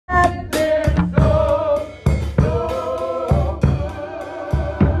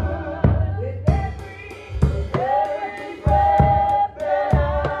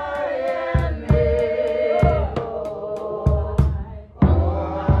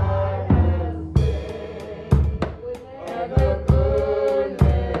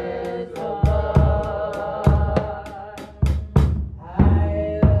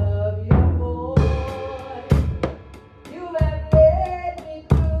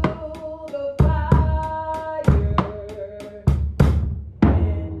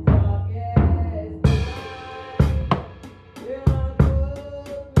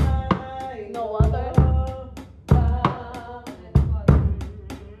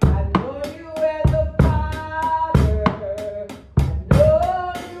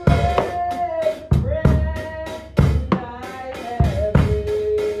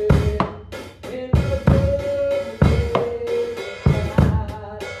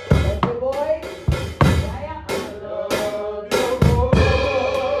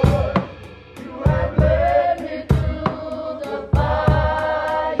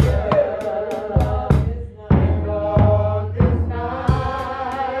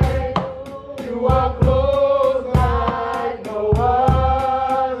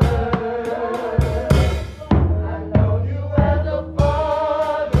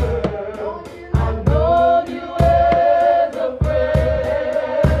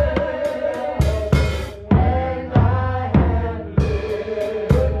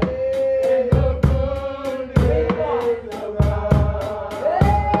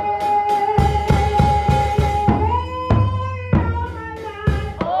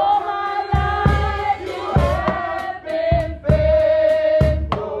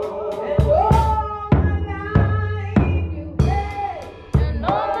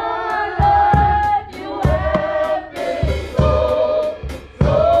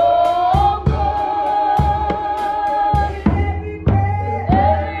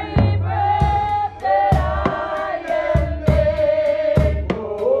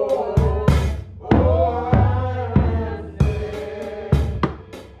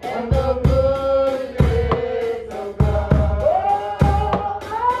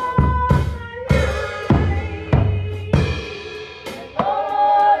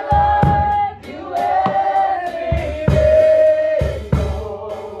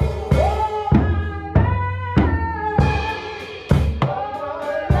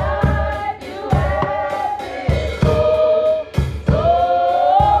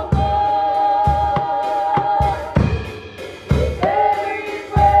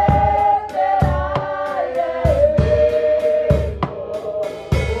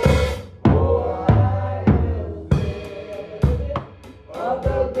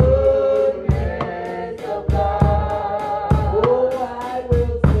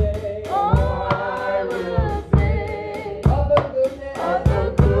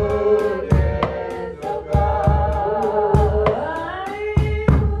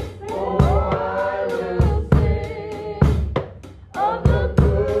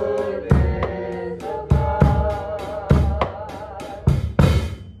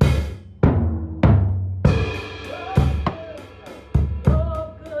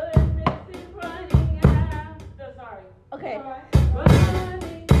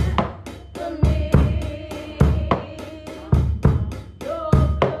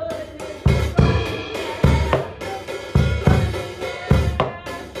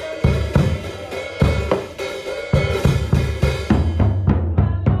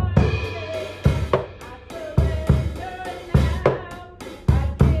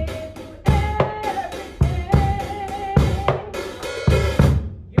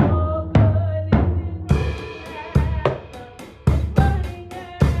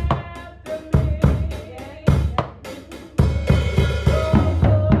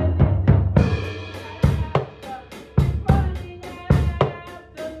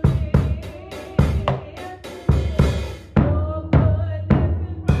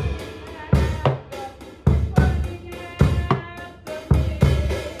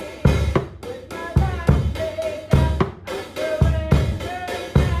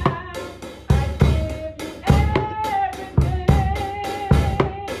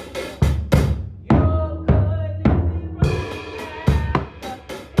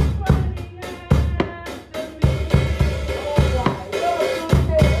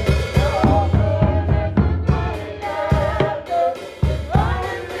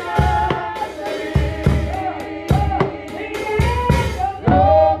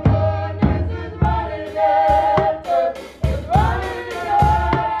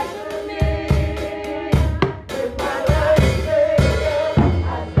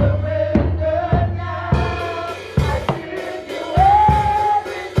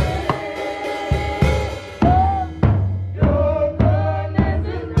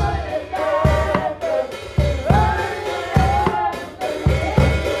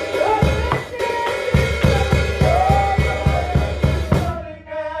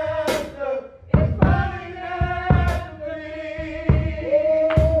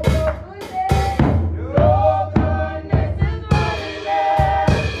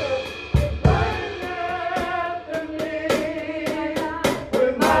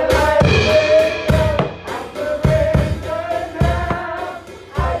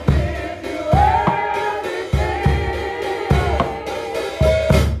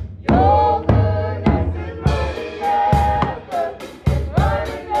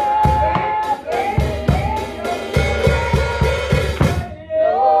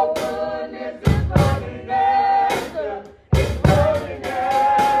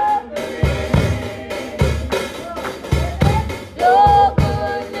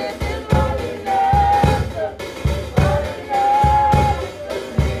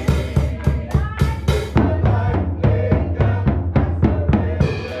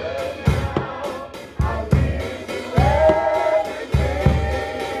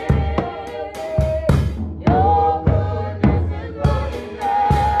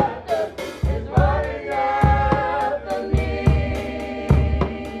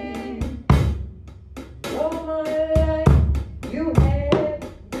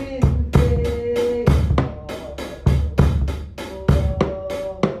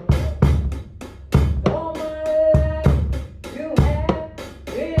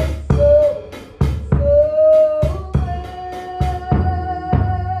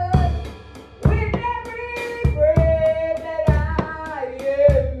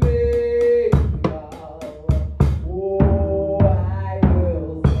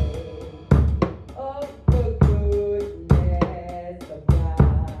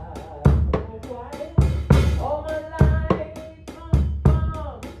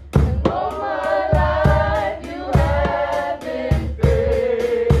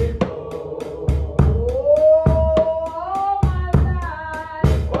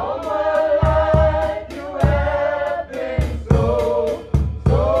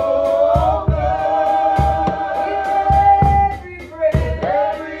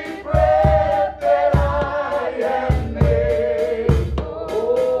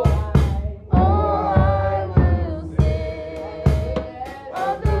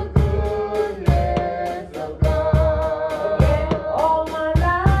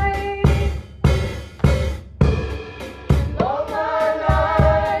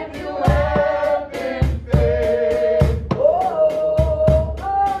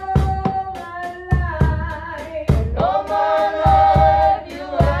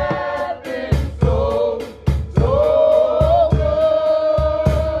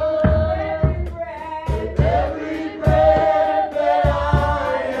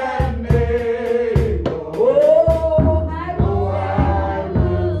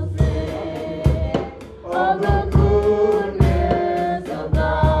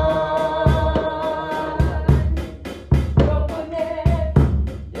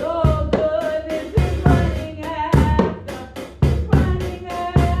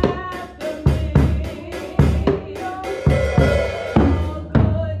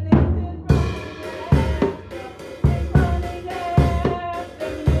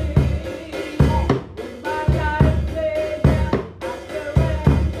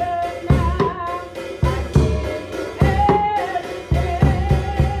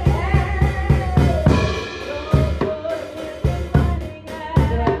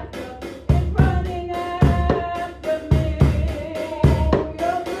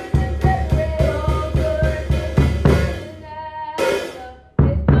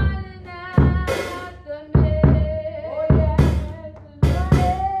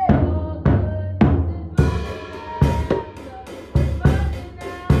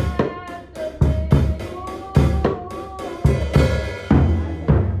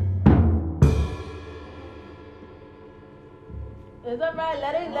It's all right.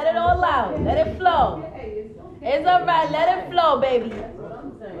 Let it all out. Let it flow. It's all right. Let it flow, baby.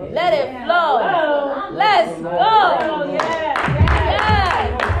 Let it flow. Let's go. Yes.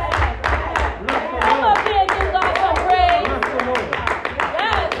 Come up here and give God some praise.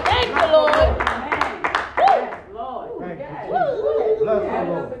 Yes. Thank you, Lord.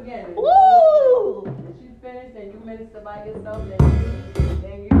 Woo. When she's finished and you minister by yourself,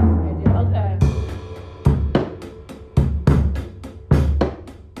 then you, and then Okay.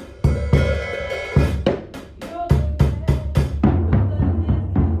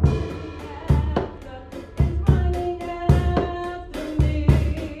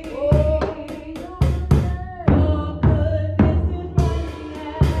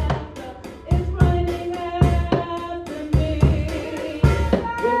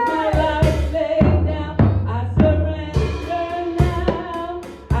 I surrender now.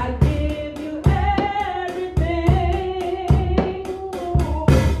 I give you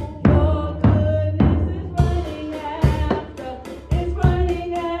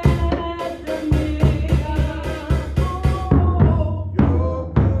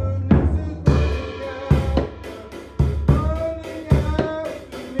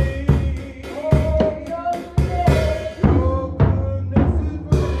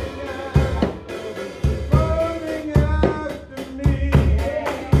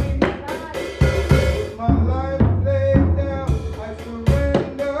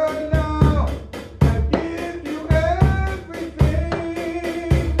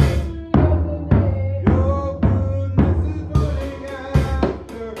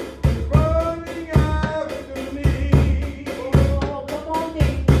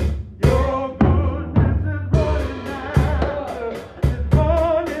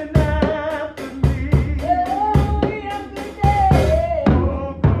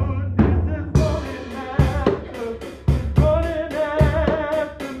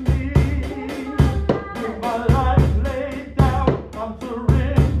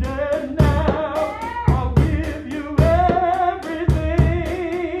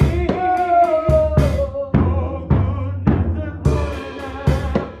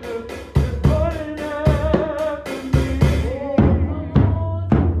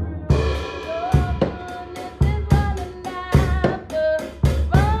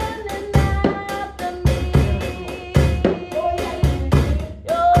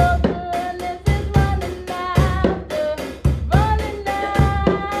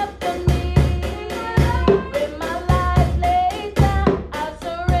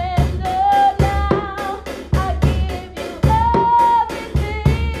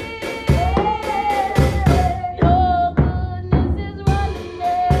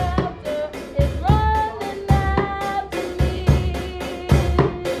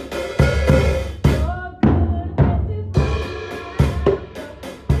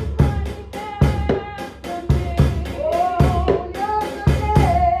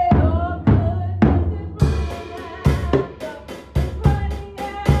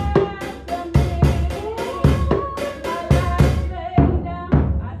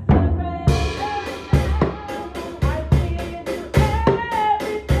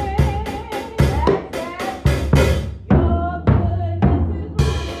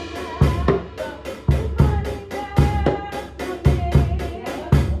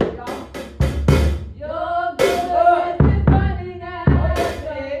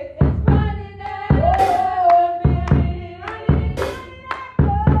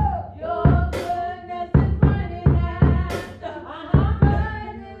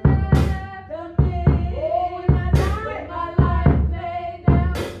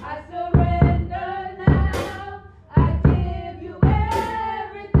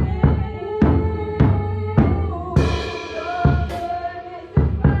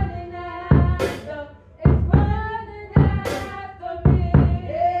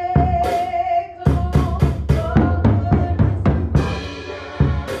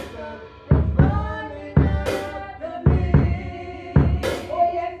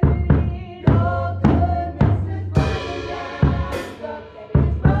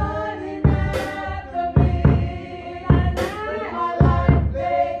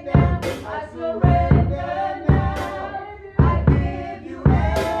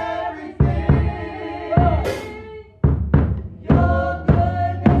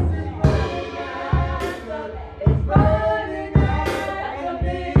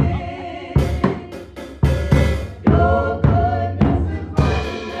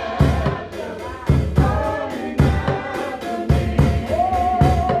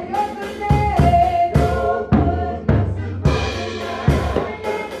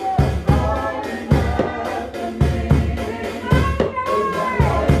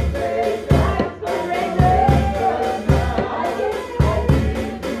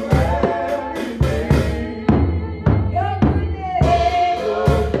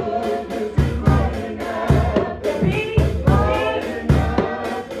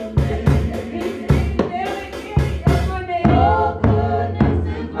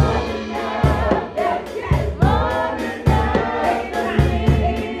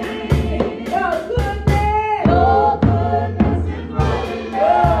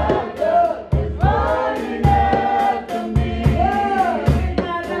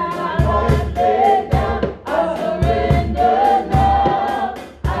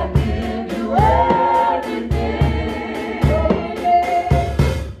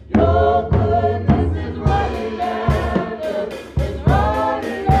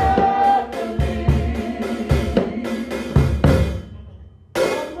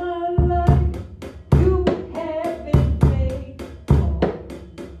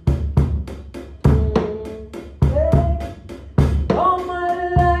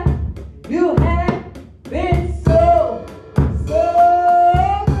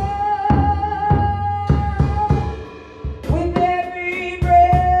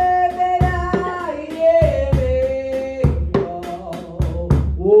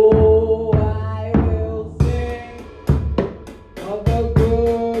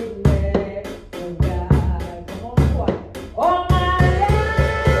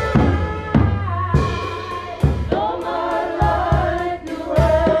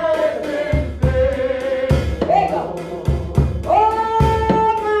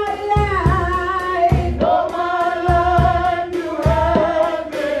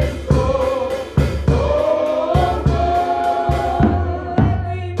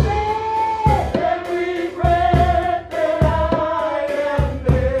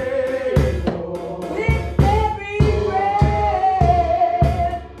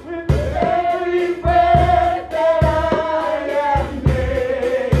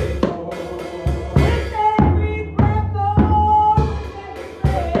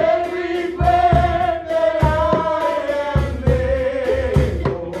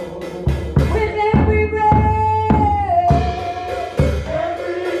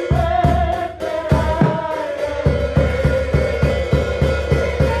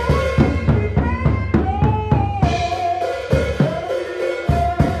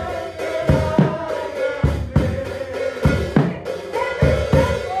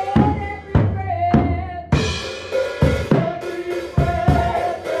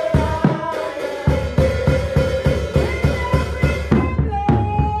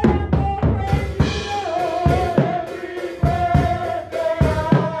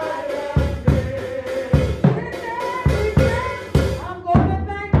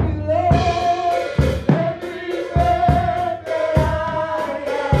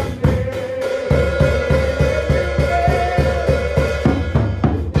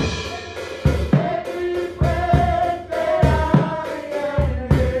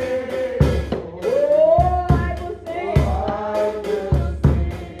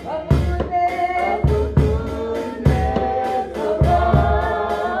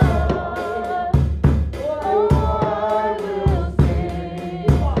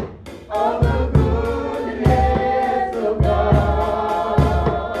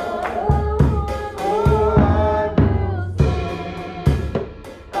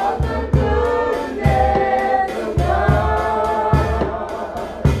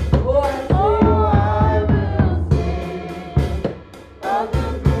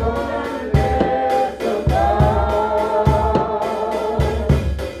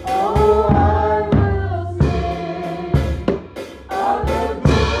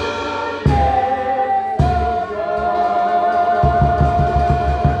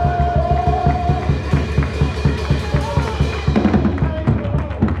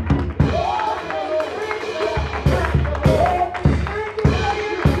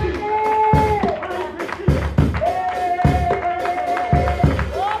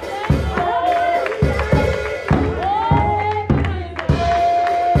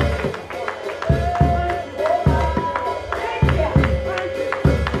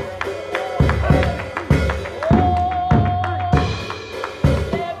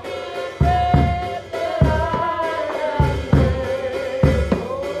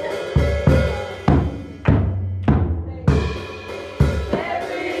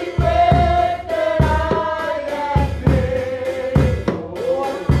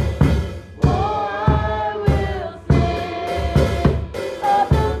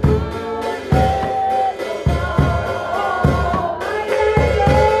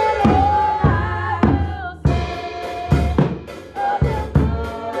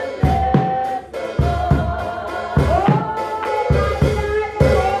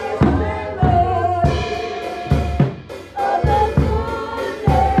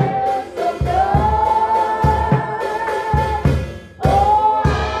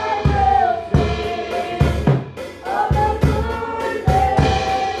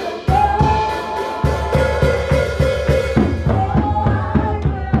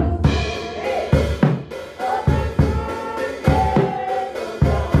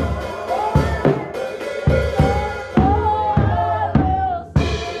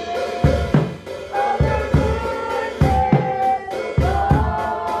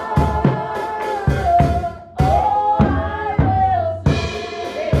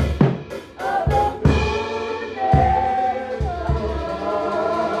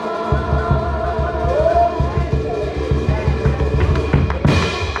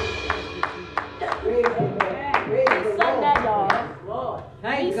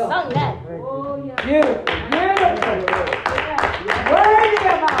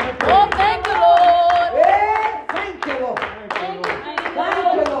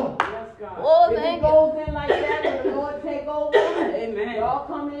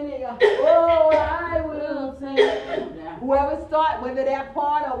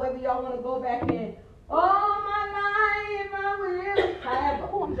part, or whether y'all want to go back in. All my life I will. However,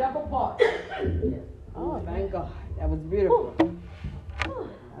 whichever part. Yes. Oh, thank God. That was beautiful. I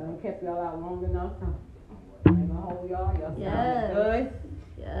done kept y'all out long enough. I ain't gonna hold y'all. Y'all sound good.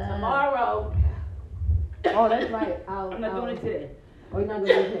 Yes. Tomorrow. Oh, that's right. I'm not doing it today. Oh, you're not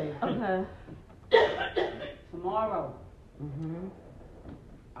doing it today. Okay. Tomorrow,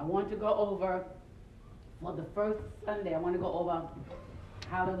 I want to go over, for the first Sunday, I want to go over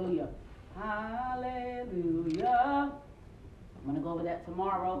Hallelujah. Hallelujah. I'm going to go over that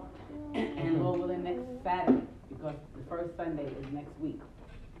tomorrow and go over the next Saturday because the first Sunday is next week.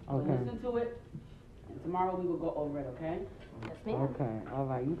 So listen to it, and tomorrow we will go over it, okay? Yes, ma'am. Okay, all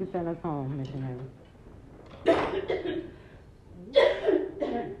right. You can send us home, missionary.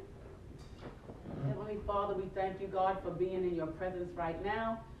 Heavenly Father, we thank you, God, for being in your presence right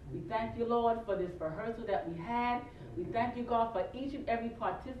now. We thank you, Lord, for this rehearsal that we had. We thank you, God, for each and every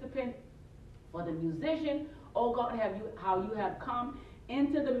participant, for the musician. Oh, God, how you have come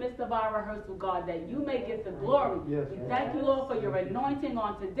into the midst of our rehearsal, God, that you may get the glory. Yes. We thank you, Lord, for your anointing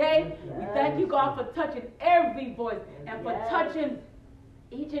on today. We thank you, God, for touching every voice and for touching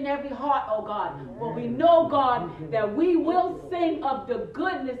each and every heart, oh God. For we know, God, that we will sing of the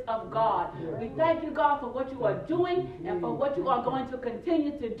goodness of God. We thank you, God, for what you are doing and for what you are going to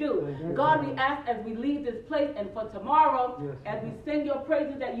continue to do. God, we ask as we leave this place and for tomorrow, as we sing your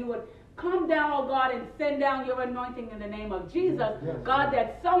praises, that you would come down, oh God, and send down your anointing in the name of Jesus. God,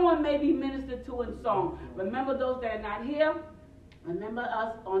 that someone may be ministered to in song. Remember those that are not here. Remember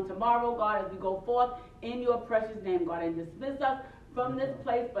us on tomorrow, God, as we go forth in your precious name, God, and dismiss us from this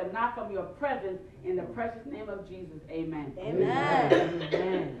place, but not from your presence, in the precious name of Jesus. Amen. Amen.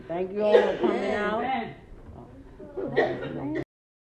 Amen. Thank you all for coming out. Amen.